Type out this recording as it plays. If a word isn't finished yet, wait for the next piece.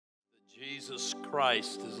Jesus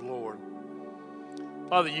Christ is Lord.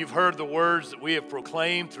 Father, you've heard the words that we have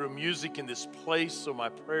proclaimed through music in this place, so my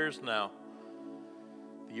prayers now,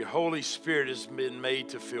 that your Holy Spirit has been made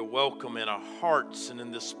to feel welcome in our hearts and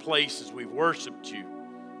in this place as we've worshiped you.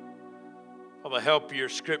 Father, help your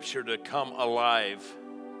scripture to come alive.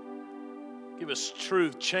 Give us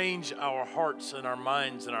truth. Change our hearts and our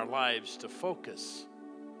minds and our lives to focus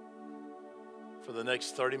for the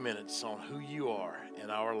next 30 minutes on who you are in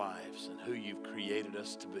our lives and who you've created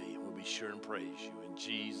us to be. And we'll be sure and praise you in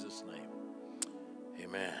Jesus' name.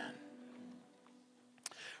 Amen.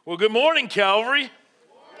 Well, good morning, Calvary.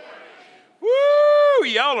 Good morning. Woo!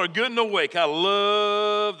 Y'all are good and awake. I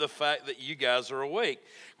love the fact that you guys are awake.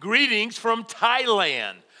 Greetings from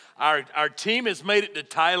Thailand. Our team has made it to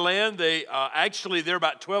Thailand. They're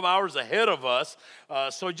about 12 hours ahead of us.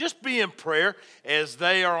 So just be in prayer as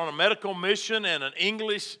they are on a medical mission and an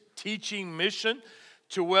English teaching mission,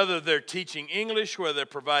 to whether they're teaching English, whether they're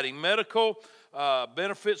providing medical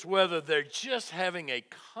benefits, whether they're just having a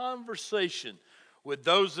conversation with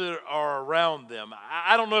those that are around them.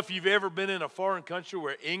 I don't know if you've ever been in a foreign country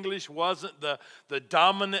where English wasn't the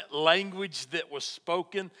dominant language that was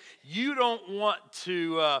spoken. You don't want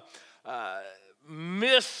to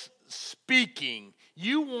miss speaking.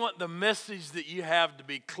 You want the message that you have to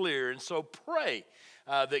be clear. And so pray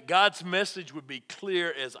that God's message would be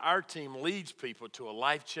clear as our team leads people to a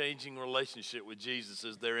life-changing relationship with Jesus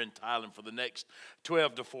as they're in Thailand for the next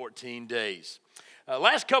 12 to 14 days.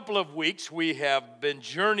 Last couple of weeks, we have been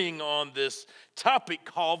journeying on this topic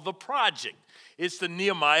called The Project. It's the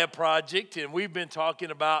Nehemiah Project, and we've been talking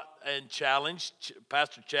about and challenged,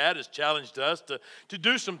 Pastor Chad has challenged us to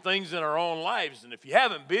do some things in our own lives. And if you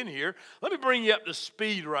haven't been here, let me bring you up to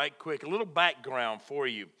speed right quick, a little background for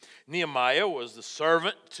you. Nehemiah was the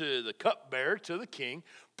servant to the cupbearer to the king.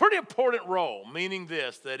 Pretty important role, meaning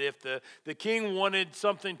this, that if the king wanted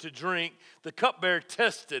something to drink, the cupbearer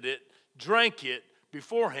tested it, drank it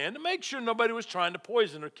beforehand to make sure nobody was trying to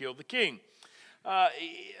poison or kill the king.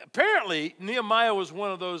 Apparently, Nehemiah was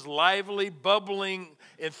one of those lively, bubbling,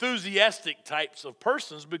 enthusiastic types of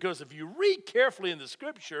persons, because if you read carefully in the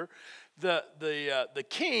scripture, the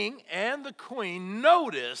king and the queen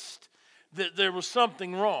noticed that there was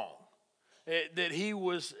something wrong, that he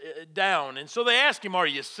was down. And so they asked him, "Are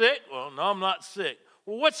you sick?" "Well, no, I'm not sick."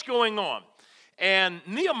 "Well, what's going on?" And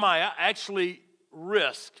Nehemiah actually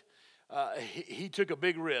risked. He took a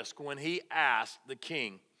big risk when he asked the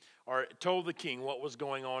king, or told the king what was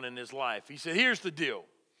going on in his life. He said, "Here's the deal.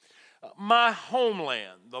 My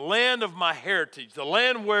homeland, the land of my heritage, the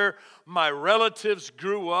land where my relatives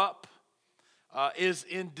grew up, is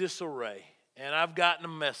in disarray. And I've gotten a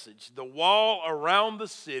message. The wall around the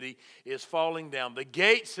city is falling down. The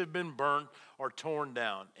gates have been burned or torn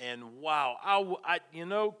down." And wow,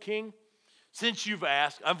 King, since you've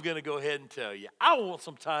asked, I'm going to go ahead and tell you. I want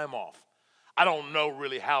some time off. I don't know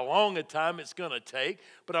really how long a time it's going to take,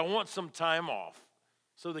 but I want some time off.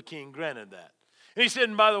 So the king granted that. And he said,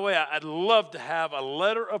 "And by the way, I'd love to have a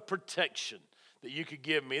letter of protection that you could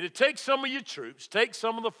give me to take some of your troops, take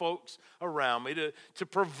some of the folks around me to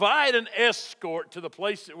provide an escort to the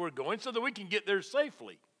place that we're going so that we can get there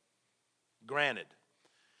safely." Granted.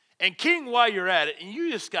 And king, while you're at it, and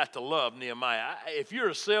you just got to love Nehemiah. If you're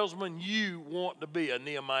a salesman, you want to be a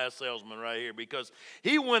Nehemiah salesman right here, because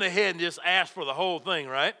he went ahead and just asked for the whole thing,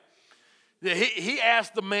 right? He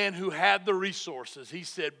asked the man who had the resources. He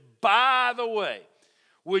said, "By the way,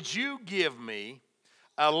 would you give me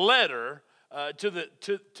a letter to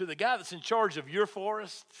the guy that's in charge of your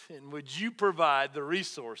forest, and would you provide the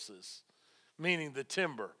resources, meaning the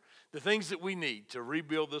timber, the things that we need to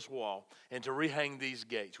rebuild this wall and to rehang these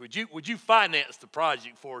gates? Would you finance the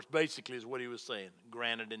project for us?" Basically is what he was saying.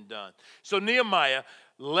 Granted and done. So Nehemiah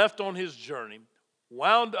left on his journey,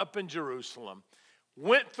 wound up in Jerusalem,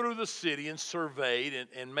 went through the city and surveyed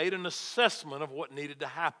and made an assessment of what needed to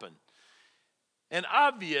happen. And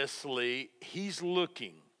obviously, he's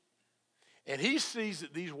looking. And he sees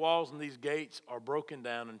that these walls and these gates are broken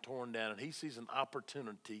down and torn down, and he sees an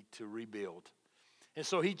opportunity to rebuild. And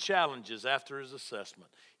so he challenges, after his assessment,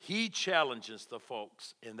 he challenges the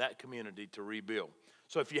folks in that community to rebuild.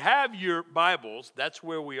 So if you have your Bibles, that's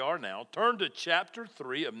where we are now. Turn to chapter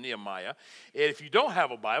 3 of Nehemiah. And if you don't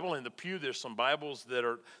have a Bible, in the pew there's some Bibles that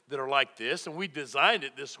are like this. And we designed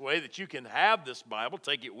it this way that you can have this Bible,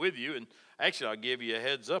 take it with you. And actually, I'll give you a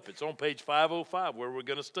heads up. It's on page 505 where we're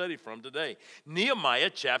going to study from today. Nehemiah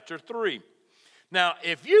chapter 3. Now,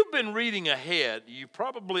 if you've been reading ahead, you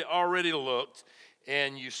probably already looked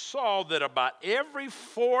and you saw that about every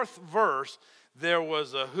fourth verse there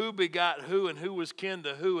was a who begot who and who was kin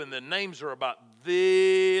to who, and the names are about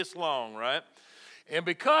this long, right? And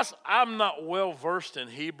because I'm not well versed in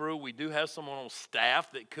Hebrew, we do have someone on staff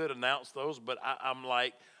that could announce those, but I'm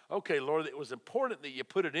like, okay, Lord, it was important that you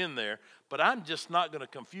put it in there, but I'm just not going to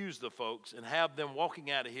confuse the folks and have them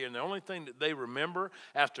walking out of here, and the only thing that they remember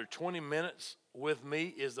after 20 minutes with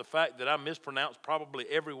me is the fact that I mispronounced probably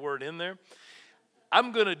every word in there.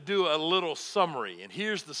 I'm going to do a little summary, and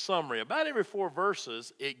here's the summary. About every 4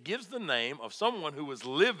 verses, it gives the name of someone who was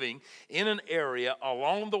living in an area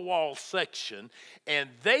along the wall section, and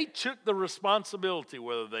they took the responsibility,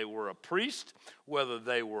 whether they were a priest, whether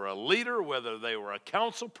they were a leader, whether they were a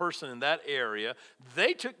council person in that area,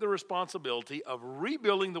 they took the responsibility of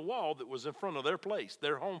rebuilding the wall that was in front of their place,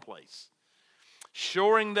 their home place.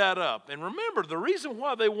 Shoring that up. And remember, the reason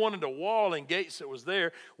why they wanted a wall and gates that was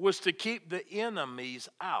there was to keep the enemies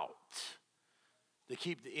out. To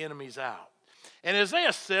keep the enemies out. And as they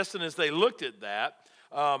assessed and as they looked at that,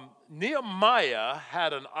 Nehemiah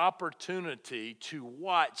had an opportunity to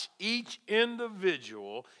watch each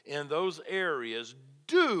individual in those areas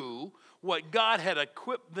do what God had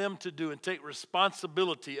equipped them to do and take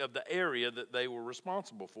responsibility of the area that they were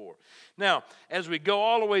responsible for. Now, as we go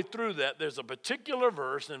all the way through that, there's a particular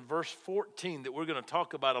verse in verse 14 that we're going to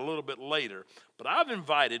talk about a little bit later. But I've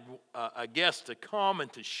invited a guest to come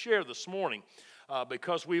and to share this morning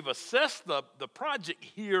because we've assessed the project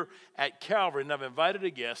here at Calvary, and I've invited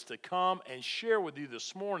a guest to come and share with you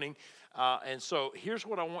this morning. And so here's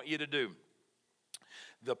what I want you to do.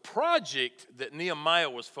 The project that Nehemiah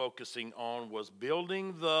was focusing on was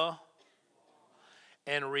building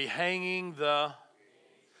and rehanging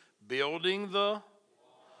building the,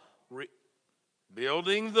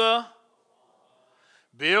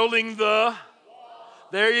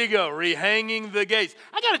 there you go, rehanging the gates.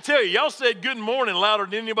 I got to tell you, y'all said good morning louder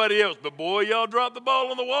than anybody else, but boy, y'all dropped the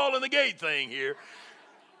ball on the wall and the gate thing here.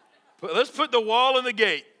 But let's put the wall and the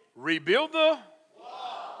gate. Rebuild the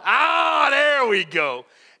there we go.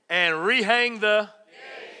 And rehang the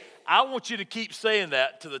I want you to keep saying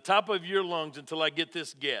that to the top of your lungs until I get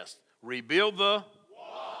this guest. Rebuild the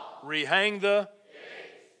rehang the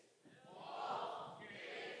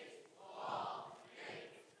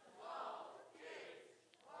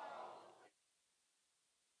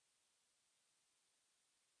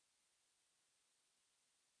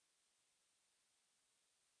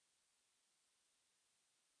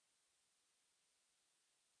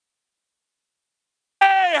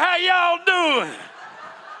How y'all doing?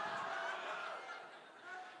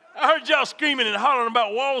 I heard y'all screaming and hollering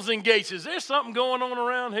about walls and gates. Is there something going on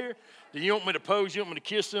around here? Do you want me to pose? You want me to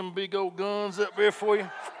kiss them big old guns up there for you?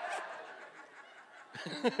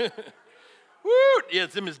 Woo! Yeah,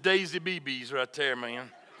 them is Daisy BBs right there, man.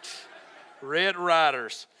 Red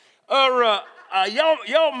Riders.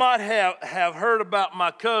 Y'all might have heard about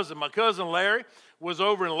my cousin. My cousin Larry was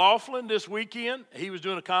over in Laughlin this weekend. He was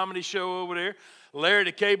doing a comedy show over there. Larry,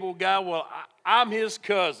 the cable guy, well, I'm his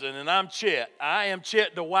cousin, and I'm Chet. I am Chet,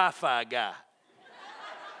 the Wi-Fi guy.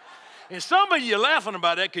 And some of you are laughing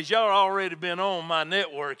about that because y'all already been on my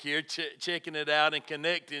network here, checking it out and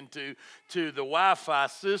connecting to the Wi-Fi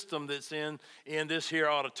system that's in this here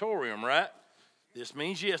auditorium, right? This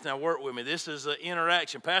means yes. Now work with me. This is an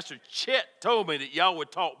interaction. Pastor Chet told me that y'all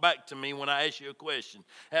would talk back to me when I asked you a question.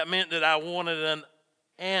 That meant that I wanted an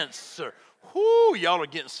answer. Whoo, y'all are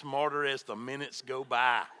getting smarter as the minutes go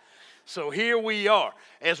by. So here we are.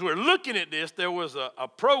 As we're looking at this, there was a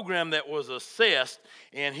program that was assessed,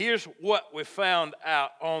 and here's what we found out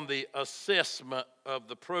on the assessment of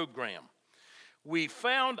the program. We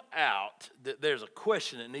found out that there's a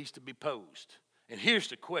question that needs to be posed. And here's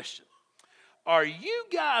the question. Are you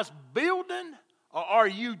guys building, or are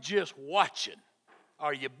you just watching?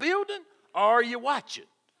 Are you building, or are you watching?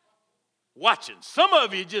 Watching. Some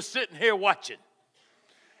of you just sitting here watching.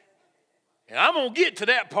 And I'm going to get to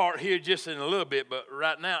that part here just in a little bit, but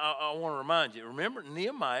right now I want to remind you. Remember,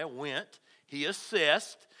 Nehemiah went, he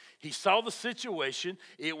assessed, he saw the situation,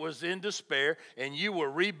 it was in despair, and you were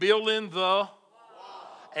rebuilding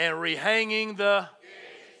and rehanging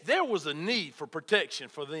there was a need for protection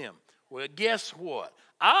for them. Well, guess what?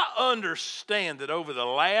 I understand that over the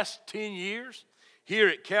last 10 years here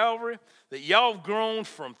at Calvary, that y'all have grown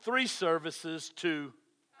from 3 services to 5.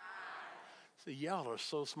 See, y'all are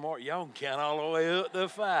so smart, y'all can count all the way up to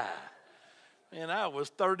 5. And I was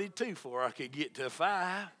 32 before I could get to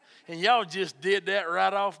 5. And y'all just did that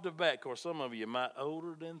right off the bat. Of course, some of you might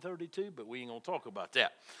older than 32, but we ain't going to talk about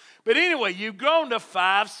that. But anyway, you've grown to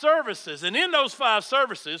 5 services. And in those 5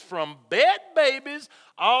 services, from bed babies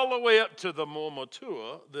all the way up to the more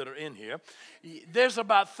mature that are in here, there's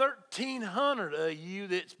about 1,300 of you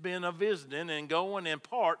that's been a visiting and going and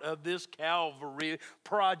part of this Calvary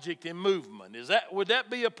project and movement. Would that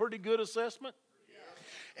be a pretty good assessment?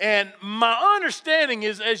 And my understanding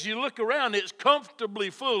is, as you look around, it's comfortably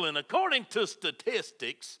full. And according to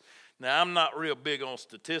statistics, now I'm not real big on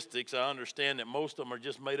statistics. I understand that most of them are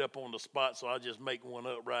just made up on the spot, so I'll just make one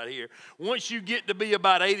up right here. Once you get to be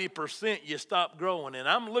about 80%, you stop growing. And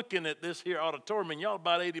I'm looking at this here auditorium, and y'all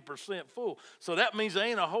about 80% full. So that means there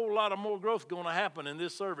ain't a whole lot of more growth going to happen in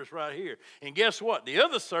this service right here. And guess what? The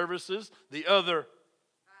other services, the other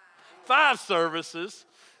 5 services,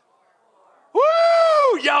 woo!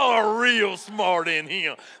 Y'all are real smart in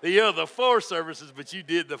here. The other 4 services, but you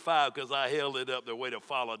did the 5 because I held it up the way to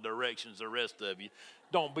follow directions. The rest of you,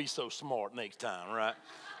 don't be so smart next time, right?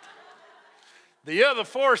 The other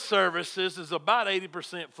 4 services is about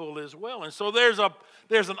 80% full as well. And so there's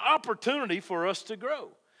an opportunity for us to grow.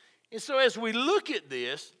 And so as we look at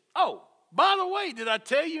this, oh, by the way, did I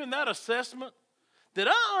tell you in that assessment that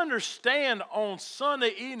I understand on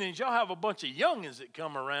Sunday evenings y'all have a bunch of youngins that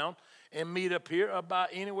come around and meet up here, about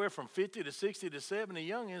anywhere from 50 to 60 to 70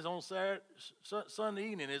 youngins on Sunday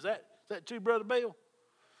evening. Is that true, Brother Bill?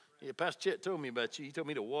 Yeah, Pastor Chet told me about you. He told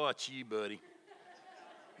me to watch you, buddy.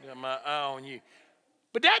 Got my eye on you.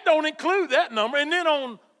 But that don't include that number. And then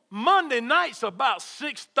on Monday nights about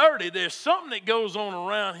 6:30, there's something that goes on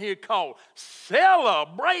around here called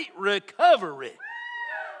Celebrate Recovery.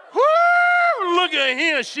 Woo! Look at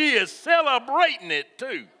him. She is celebrating it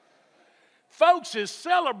too. Folks is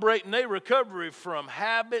celebrating their recovery from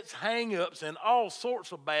habits, hang-ups, and all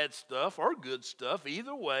sorts of bad stuff or good stuff,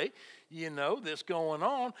 either way, that's going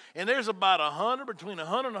on. And there's about between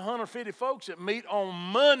 100 and 150 folks that meet on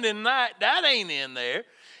Monday night. That ain't in there.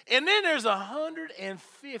 And then there's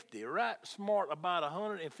 150, right smart, about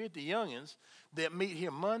 150 youngins that meet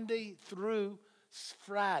here Monday through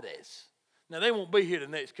Fridays. Now, they won't be here the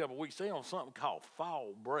next couple of weeks. They're on something called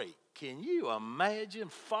fall break. Can you imagine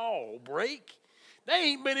fall break? They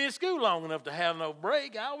ain't been in school long enough to have no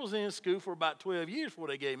break. I was in school for about 12 years before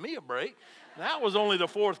they gave me a break. That was only the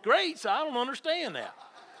 4th grade, so I don't understand that.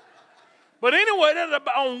 But anyway,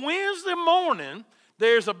 on Wednesday morning,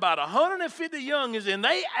 there's about 150 youngins, and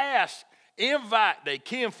they invite their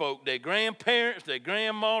kinfolk, their grandparents, their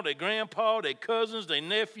grandma, their grandpa, their cousins, their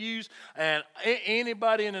nephews, and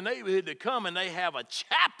anybody in the neighborhood to come, and they have a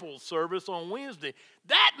chapel service on Wednesday.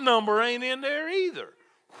 That number ain't in there either.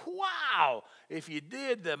 Wow. If you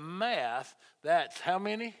did the math, that's how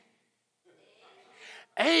many?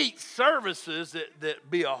 8 services that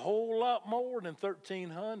be a whole lot more than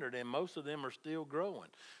 1,300, and most of them are still growing.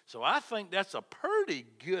 So I think that's a pretty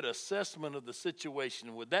good assessment of the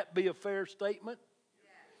situation. Would that be a fair statement?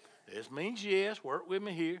 Yes. This means yes. Work with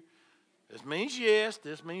me here. This means yes.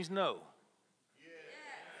 This means no. Yes.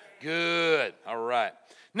 Good. All right.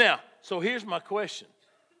 Now, so here's my question.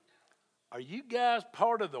 Are you guys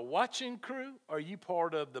part of the watching crew, or are you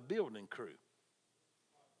part of the building crew?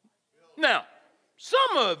 Now,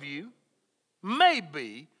 some of you may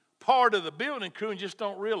be part of the building crew and just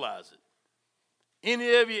don't realize it.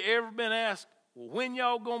 Any of you ever been asked, well, when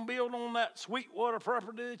y'all going to build on that Sweetwater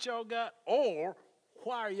property that y'all got? Or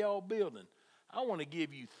why are y'all building? I want to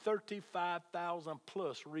give you 35,000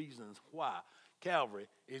 plus reasons why Calvary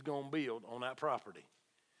is going to build on that property.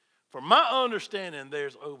 From my understanding,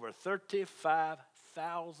 there's over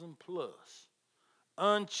 35,000 plus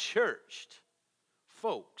unchurched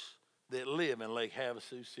folks that live in Lake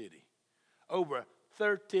Havasu City. Over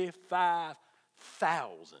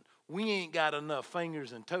 35,000. We ain't got enough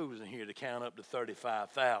fingers and toes in here to count up to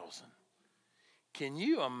 35,000. Can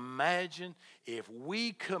you imagine if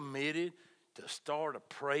we committed to start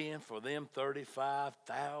praying for them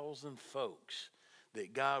 35,000 folks,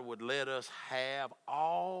 that God would let us have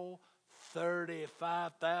all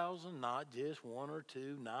 35,000, not just 1 or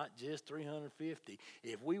 2, not just 350.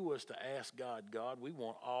 If we was to ask God, we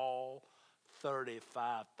want all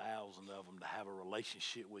 35,000 of them to have a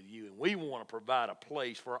relationship with you, and we want to provide a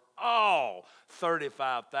place for all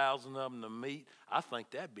 35,000 of them to meet, I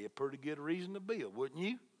think that'd be a pretty good reason to build, wouldn't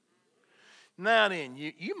you? Now then,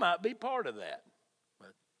 you might be part of that,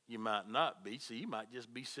 but you might not be, so you might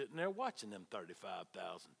just be sitting there watching them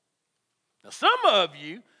 35,000. Now, some of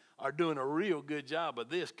you are doing a real good job of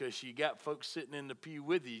this because you got folks sitting in the pew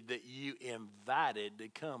with you that you invited to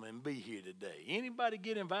come and be here today. Anybody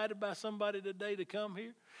get invited by somebody today to come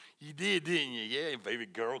here? You did, didn't you? Yeah, baby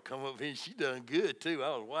girl come up here. She done good, too.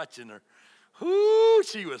 I was watching her. Whoo,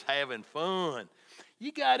 she was having fun.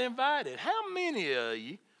 You got invited. How many of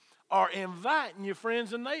you are inviting your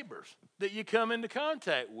friends and neighbors that you come into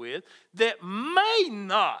contact with that may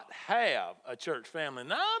not have a church family?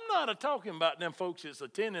 Now, I'm not talking about them folks that's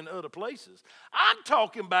attending other places. I'm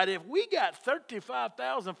talking about if we got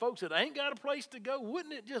 35,000 folks that ain't got a place to go,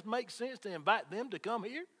 wouldn't it just make sense to invite them to come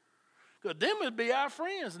here? Because them would be our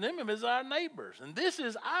friends, and them is our neighbors. And this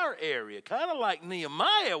is our area, kind of like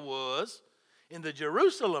Nehemiah was in the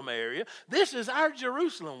Jerusalem area. This is our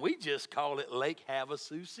Jerusalem. We just call it Lake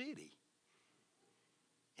Havasu City.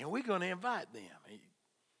 And we're going to invite them.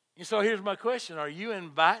 And so here's my question. Are you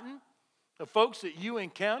inviting the folks that you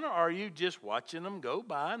encounter, or are you just watching them go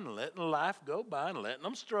by and letting life go by and letting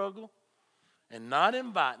them struggle and not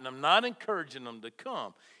inviting them, not encouraging them to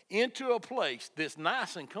come into a place that's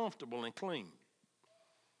nice and comfortable and clean?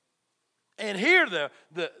 And hear the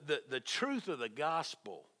truth of the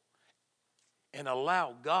gospel and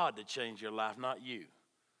allow God to change your life, not you.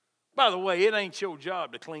 By the way, it ain't your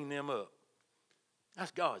job to clean them up.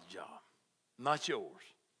 That's God's job, not yours.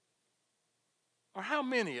 Or how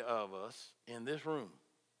many of us in this room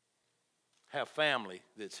have family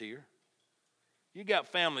that's here? You got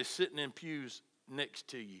family sitting in pews next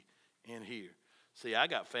to you in here. See, I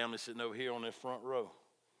got family sitting over here on this front row.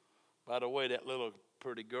 By the way, that little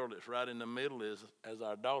pretty girl that's right in the middle is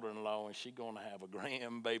our daughter-in-law, and she's going to have a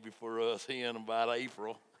grandbaby for us here in about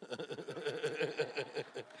April.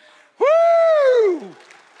 Woo!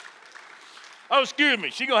 Oh, excuse me.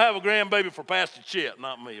 She's going to have a grandbaby for Pastor Chet,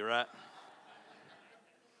 not me, right?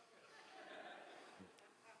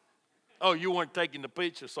 Oh, you weren't taking the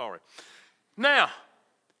picture? Sorry. Now,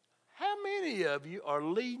 how many of you are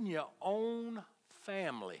leading your own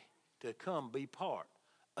family to come be part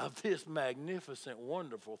of this magnificent,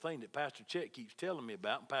 wonderful thing that Pastor Chet keeps telling me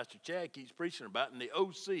about and Pastor Chad keeps preaching about? And the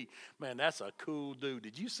OC, man, that's a cool dude.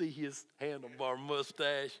 Did you see his handlebar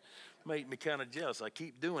mustache? Made me kind of jealous. I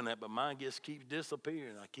keep doing that, but mine just keeps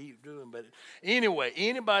disappearing. I keep doing, but anyway,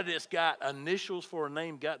 anybody that's got initials for a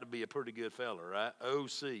name got to be a pretty good fella, right?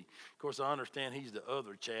 OC. Of course, I understand he's the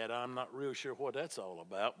other Chad. I'm not real sure what that's all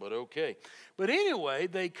about, but okay. But anyway,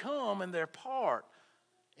 they come and they're part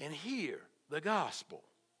and hear the gospel.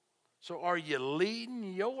 So are you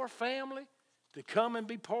leading your family to come and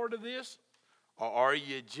be part of this? Or are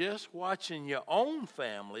you just watching your own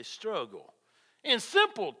family struggle? In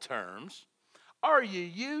simple terms, are you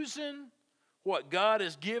using what God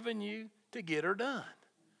has given you to get her done?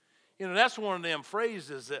 You know, that's one of them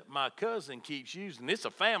phrases that my cousin keeps using. It's a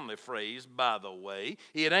family phrase, by the way.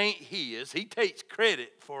 It ain't his. He takes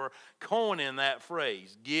credit for coining that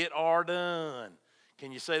phrase, get her done.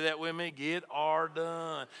 Can you say that with me? Get her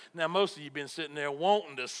done. Now, most of you have been sitting there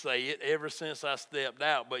wanting to say it ever since I stepped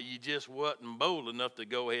out, but you just wasn't bold enough to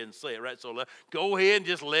go ahead and say it, right? So go ahead and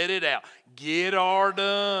just let it out. Get her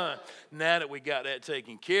done. Now that we got that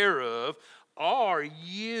taken care of, are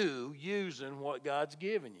you using what God's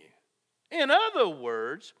given you? In other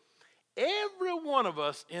words, every one of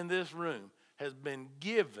us in this room has been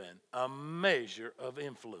given a measure of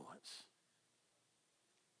influence.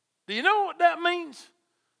 Do you know what that means?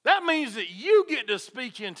 That means that you get to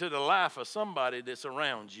speak into the life of somebody that's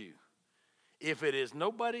around you. If it is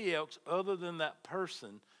nobody else other than that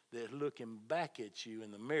person that's looking back at you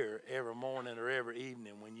in the mirror every morning or every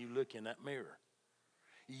evening when you look in that mirror.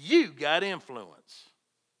 You got influence.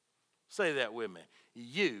 Say that with me.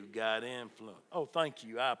 You got influence. Oh, thank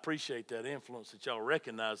you. I appreciate that influence, that y'all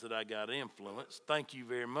recognize that I got influence. Thank you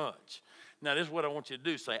very much. Now, this is what I want you to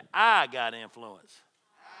do. Say, I got influence.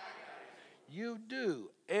 You do.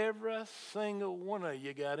 Every single one of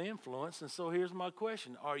you got influence. And so here's my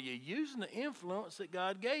question. Are you using the influence that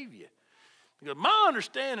God gave you? Because my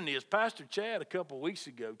understanding is Pastor Chad a couple of weeks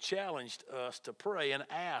ago challenged us to pray and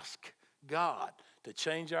ask God to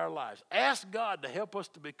change our lives. Ask God to help us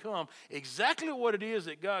to become exactly what it is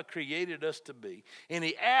that God created us to be. And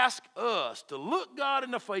he asked us to look God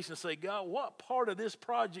in the face and say, God, what part of this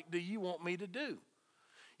project do you want me to do?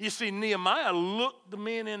 You see, Nehemiah looked the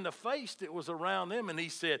men in the face that was around them, and he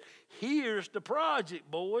said, here's the project,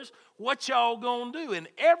 boys. What y'all gonna do? And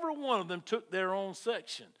every one of them took their own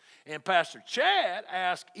section. And Pastor Chad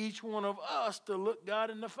asked each one of us to look God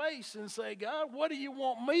in the face and say, God, what do you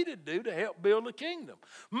want me to do to help build the kingdom?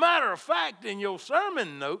 Matter of fact, in your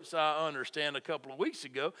sermon notes, I understand a couple of weeks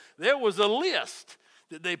ago, there was a list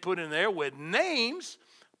that they put in there with names,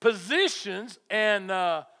 positions, and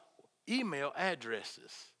email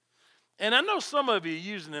addresses. And I know some of you are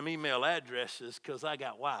using them email addresses because I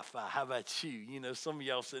got Wi-Fi. How about you? You know, some of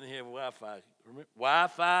y'all sitting here with Wi-Fi.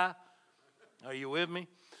 Wi-Fi? Are you with me?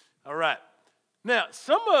 All right. Now,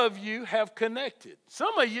 some of you have connected.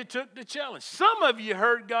 Some of you took the challenge. Some of you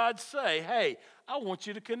heard God say, hey, I want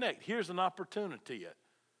you to connect. Here's an opportunity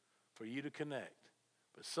for you to connect.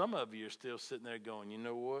 But some of you are still sitting there going, you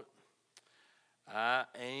know what? I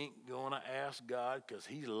ain't going to ask God because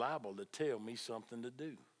he's liable to tell me something to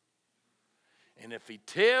do. And if he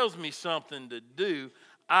tells me something to do,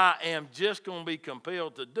 I am just going to be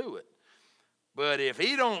compelled to do it. But if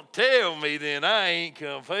he don't tell me, then I ain't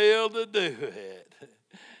compelled to do it.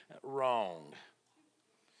 Wrong.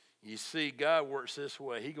 You see, God works this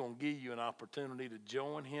way. He's going to give you an opportunity to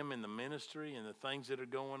join him in the ministry and the things that are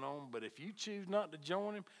going on. But if you choose not to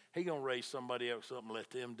join him, he's going to raise somebody else up and let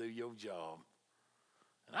them do your job.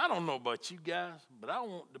 And I don't know about you guys, but I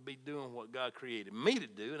want to be doing what God created me to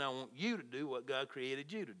do, and I want you to do what God created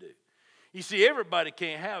you to do. You see, everybody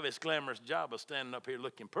can't have this glamorous job of standing up here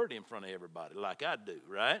looking pretty in front of everybody like I do,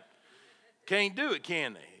 right? Can't do it,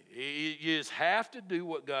 can they? You just have to do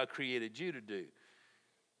what God created you to do.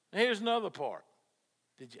 Now, here's another part.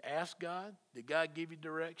 Did you ask God? Did God give you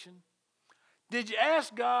direction? Did you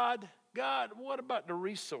ask God, God, what about the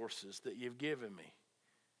resources that you've given me?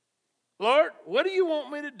 Lord, what do you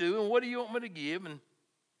want me to do and what do you want me to give? And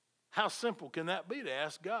how simple can that be to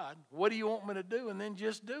ask God, what do you want me to do? And then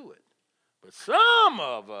just do it. But some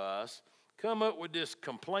of us come up with this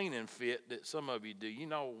complaining fit that some of you do. You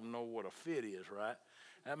know what a fit is, right?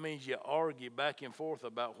 That means you argue back and forth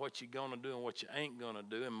about what you're going to do and what you ain't going to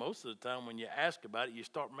do. And most of the time when you ask about it, you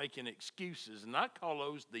start making excuses. And I call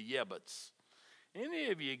those the yebbets.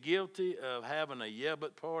 Any of you guilty of having a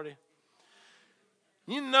yebbet party?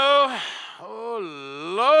 You know, oh,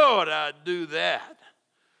 Lord, I do that.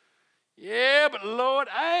 Yeah, but Lord,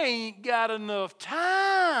 I ain't got enough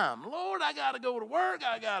time. Lord, I got to go to work.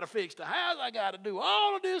 I got to fix the house. I got to do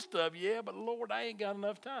all of this stuff. Yeah, but Lord, I ain't got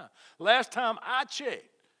enough time. Last time I checked,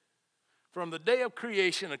 from the day of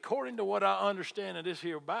creation, according to what I understand in this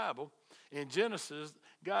here Bible, in Genesis,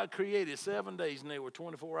 God created 7 days and they were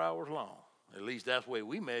 24 hours long. At least that's the way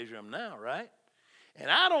we measure them now, right? And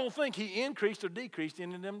I don't think he increased or decreased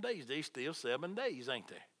any of them days. They still 7 days, ain't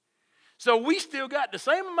they? So we still got the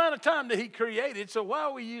same amount of time that he created, so why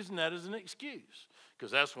are we using that as an excuse?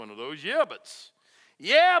 Because that's one of those yebbets.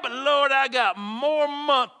 Yeah, but Lord, I got more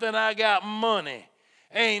month than I got money.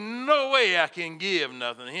 Ain't no way I can give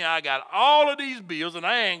nothing. Here, I got all of these bills and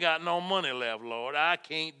I ain't got no money left, Lord. I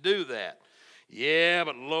can't do that. Yeah,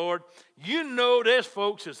 but Lord, you know there's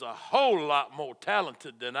folks that's a whole lot more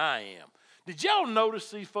talented than I am. Did y'all notice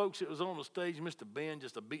these folks that was on the stage, Mr. Ben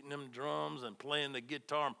just beating them drums and playing the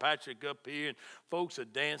guitar, and Patrick up here, and folks are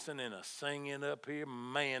dancing and are singing up here?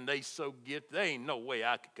 Man, they so gifted. There ain't no way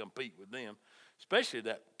I could compete with them, especially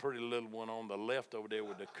that pretty little one on the left over there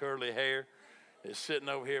with the curly hair that's sitting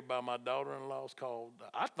over here by my daughter-in-law's called,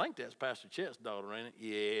 I think that's Pastor Chet's daughter, ain't it?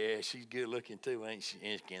 Yeah, she's good looking too, ain't she?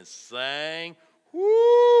 And she can sing.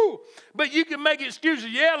 Woo! But you can make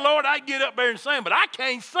excuses. Yeah, Lord, I get up there and sing, but I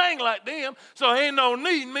can't sing like them, so ain't no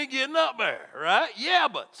need in me getting up there, right?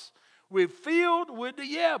 Yebbets. We're filled with the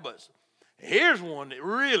yebbets. Here's one that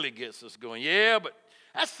really gets us going. Yeah, but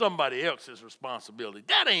that's somebody else's responsibility.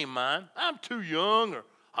 That ain't mine. I'm too young, or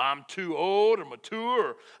I'm too old or mature,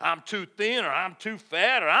 or I'm too thin, or I'm too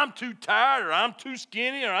fat, or I'm too tired, or I'm too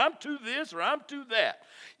skinny, or I'm too this, or I'm too that.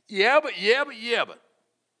 Yeah, but.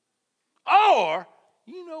 Or,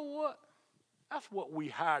 you know what? That's what we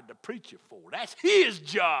hired the preacher for. That's his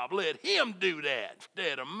job. Let him do that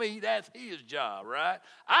instead of me. That's his job, right?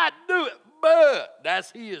 I do it, but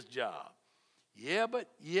that's his job. Yeah, but.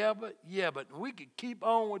 We could keep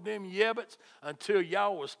on with them yebbets until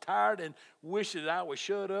y'all was tired and wish that I would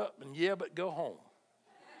shut up and go home.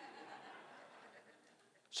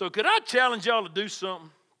 So could I challenge y'all to do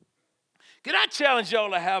something? Could I challenge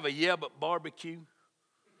y'all to have a yebbet barbecue?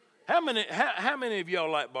 How many of y'all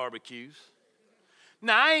like barbecues?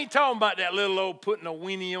 Now, I ain't talking about that little old putting a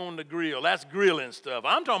weenie on the grill. That's grilling stuff.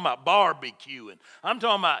 I'm talking about barbecuing. I'm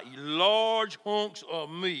talking about large hunks of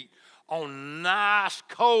meat on nice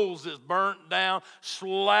coals that's burnt down,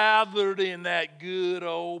 slathered in that good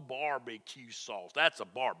old barbecue sauce. That's a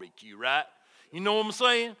barbecue, right? You know what I'm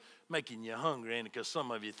saying? Making you hungry, ain't it? Because some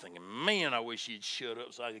of you thinking, man, I wish you'd shut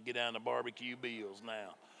up so I could get down to barbecue bills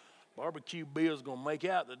now. Barbecue Bill's going to make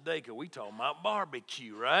out today because we talking about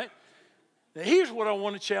barbecue, right? Now, here's what I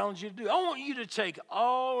want to challenge you to do. I want you to take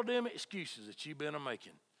all them excuses that you've been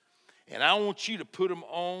making, and I want you to put them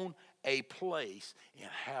on a place and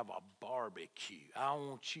have a barbecue. I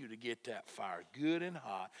want you to get that fire good and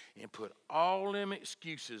hot and put all them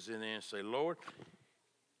excuses in there and say, Lord,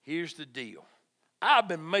 here's the deal. I've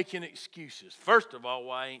been making excuses. First of all,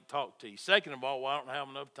 why I ain't talked to you. Second of all, why I don't have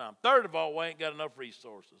enough time. Third of all, why I ain't got enough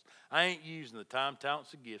resources. I ain't using the time,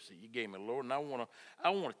 talents, and gifts that you gave me, Lord, and I want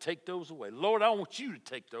to take those away. Lord, I want you to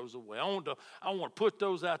take those away. I want to put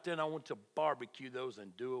those out there, and I want to barbecue those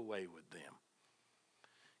and do away with them.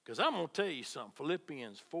 Because I'm going to tell you something.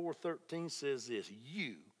 Philippians 4:13 says this,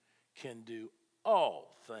 you can do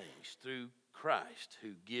all things through Christ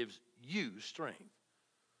who gives you strength.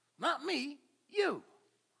 Not me. You.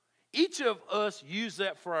 Each of us use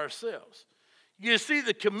that for ourselves. You see,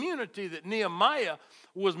 the community that Nehemiah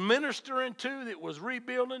was ministering to, that was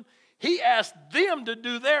rebuilding, he asked them to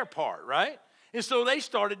do their part, right? And so they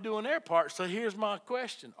started doing their part. So here's my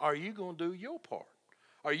question. Are you going to do your part?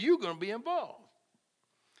 Are you going to be involved?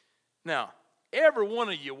 Now, every one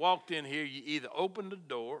of you walked in here, you either opened the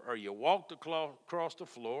door or you walked across the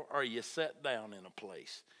floor or you sat down in a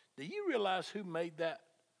place. Do you realize who made that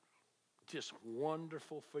just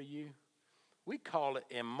wonderful for you? We call it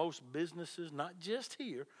in most businesses, not just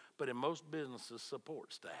here, but in most businesses,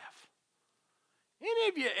 support staff. Any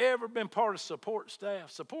of you ever been part of support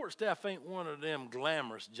staff? Support staff ain't one of them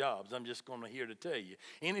glamorous jobs. I'm just going to here to tell you.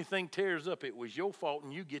 Anything tears up, it was your fault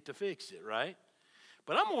and you get to fix it, right?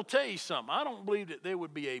 But I'm going to tell you something. I don't believe that there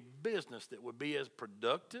would be a business that would be as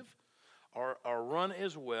productive or run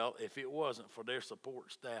as well if it wasn't for their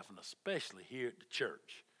support staff, and especially here at the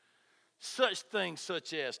church. Such things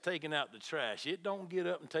such as taking out the trash. It don't get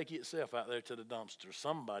up and take itself out there to the dumpster.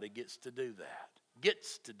 Somebody gets to do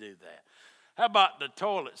that. How about the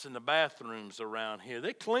toilets and the bathrooms around here?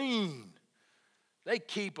 They're clean. They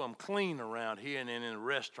keep them clean around here and in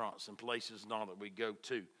restaurants and places and all that we go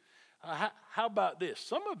to. How about this?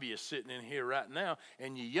 Some of you are sitting in here right now,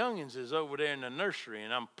 and your youngins is over there in the nursery,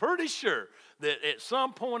 and I'm pretty sure that at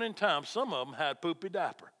some point in time, some of them had poopy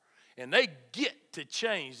diaper. And they get to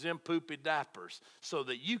change them poopy diapers so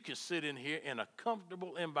that you can sit in here in a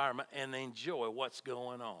comfortable environment and enjoy what's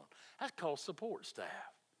going on. That's called support staff.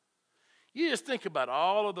 You just think about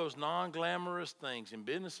all of those non-glamorous things in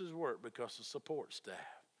businesses work because of support staff.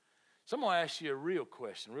 So I'm going to ask you a real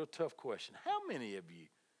question, real tough question. How many of you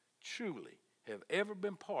truly have ever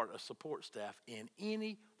been part of support staff in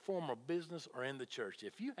any form of business or in the church?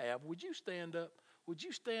 If you have, would you stand up? Would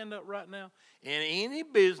you stand up right now? In any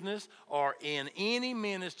business or in any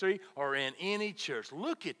ministry or in any church,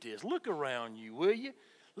 look at this. Look around you, will you?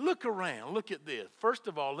 Look around. Look at this. First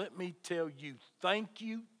of all, let me tell you thank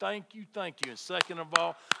you, thank you, thank you. And second of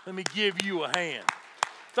all, let me give you a hand.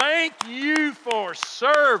 Thank you for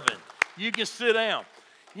serving. You can sit down.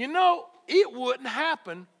 You know, it wouldn't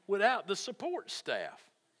happen without the support staff.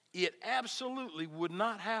 It absolutely would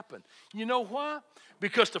not happen. You know why?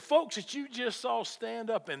 Because the folks that you just saw stand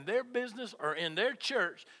up in their business or in their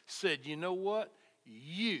church said, you know what?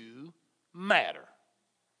 You matter.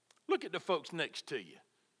 Look at the folks next to you.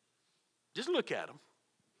 Just look at them.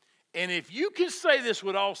 And if you can say this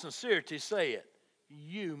with all sincerity, say it.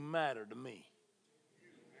 You matter to me.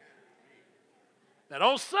 Now,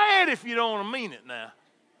 don't say it if you don't want to mean it now.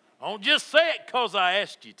 Don't just say it because I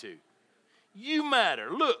asked you to. You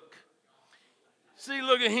matter. Look. See,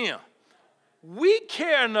 look at him. We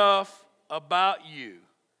care enough about you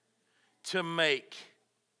to make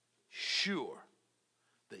sure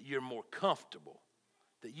that you're more comfortable,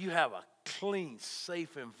 that you have a clean,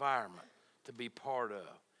 safe environment to be part of.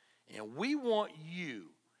 And we want you,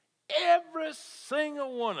 every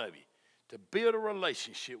single one of you, to build a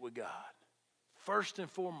relationship with God. First and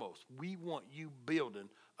foremost, we want you building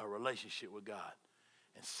a relationship with God.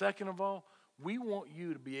 And second of all, we want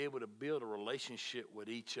you to be able to build a relationship with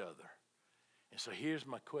each other. And so here's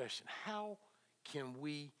my question. How can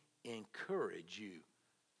we encourage you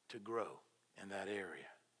to grow in that area?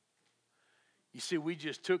 You see, we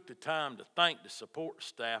just took the time to thank the support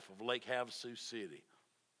staff of Lake Havasu City.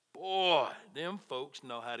 Boy, them folks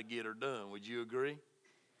know how to get her done. Would you agree?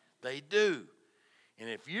 They do. And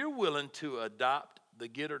if you're willing to adopt the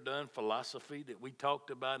get her done philosophy that we talked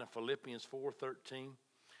about in Philippians 4:13,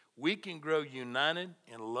 we can grow united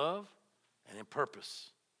in love and in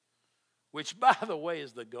purpose, which, by the way,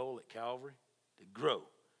 is the goal at Calvary, to grow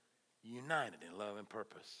united in love and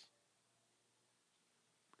purpose.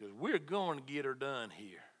 Because we're going to get her done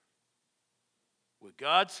here. With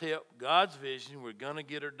God's help, God's vision, we're going to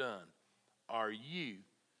get her done. Are you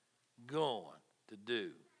going to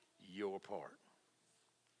do your part?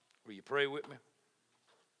 Will you pray with me?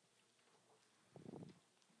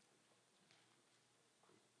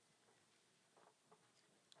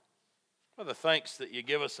 Father, thanks that you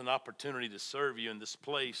give us an opportunity to serve you in this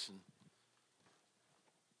place. And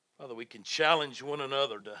Father, we can challenge one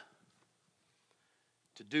another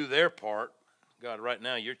to do their part. God, right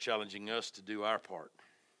now you're challenging us to do our part.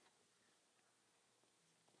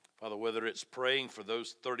 Father, whether it's praying for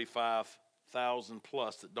those 35,000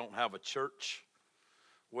 plus that don't have a church,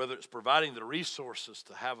 whether it's providing the resources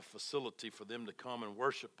to have a facility for them to come and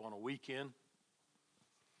worship on a weekend,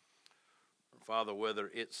 or Father, whether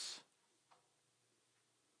it's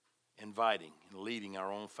inviting and leading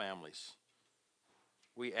our own families,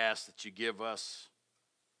 we ask that you give us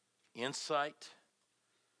insight,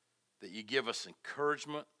 that you give us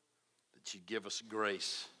encouragement, that you give us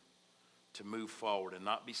grace to move forward and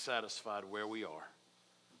not be satisfied where we are.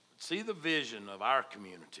 But see the vision of our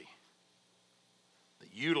community that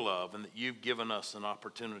you love and that you've given us an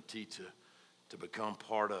opportunity to become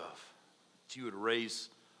part of. That you would raise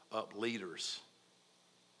up leaders.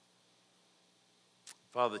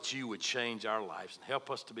 Father, that you would change our lives and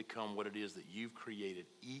help us to become what it is that you've created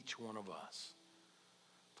each one of us.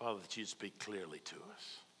 Father, that you speak clearly to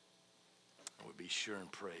us. And we be sure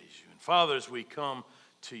and praise you. And Father, as we come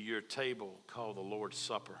to your table called the Lord's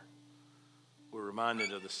Supper, we're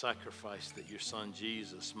reminded of the sacrifice that your son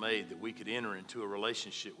Jesus made that we could enter into a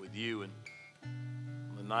relationship with you. And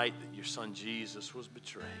on the night that your son Jesus was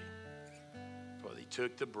betrayed, Father, he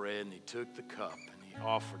took the bread and he took the cup and he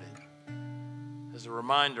offered it as a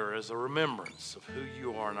reminder, as a remembrance of who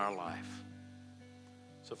you are in our life.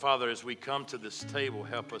 So Father, as we come to this table,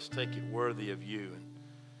 help us take it worthy of you, and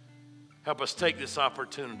help us take this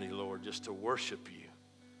opportunity, Lord, just to worship you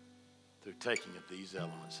through taking of these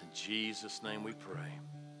elements. In Jesus' name we pray.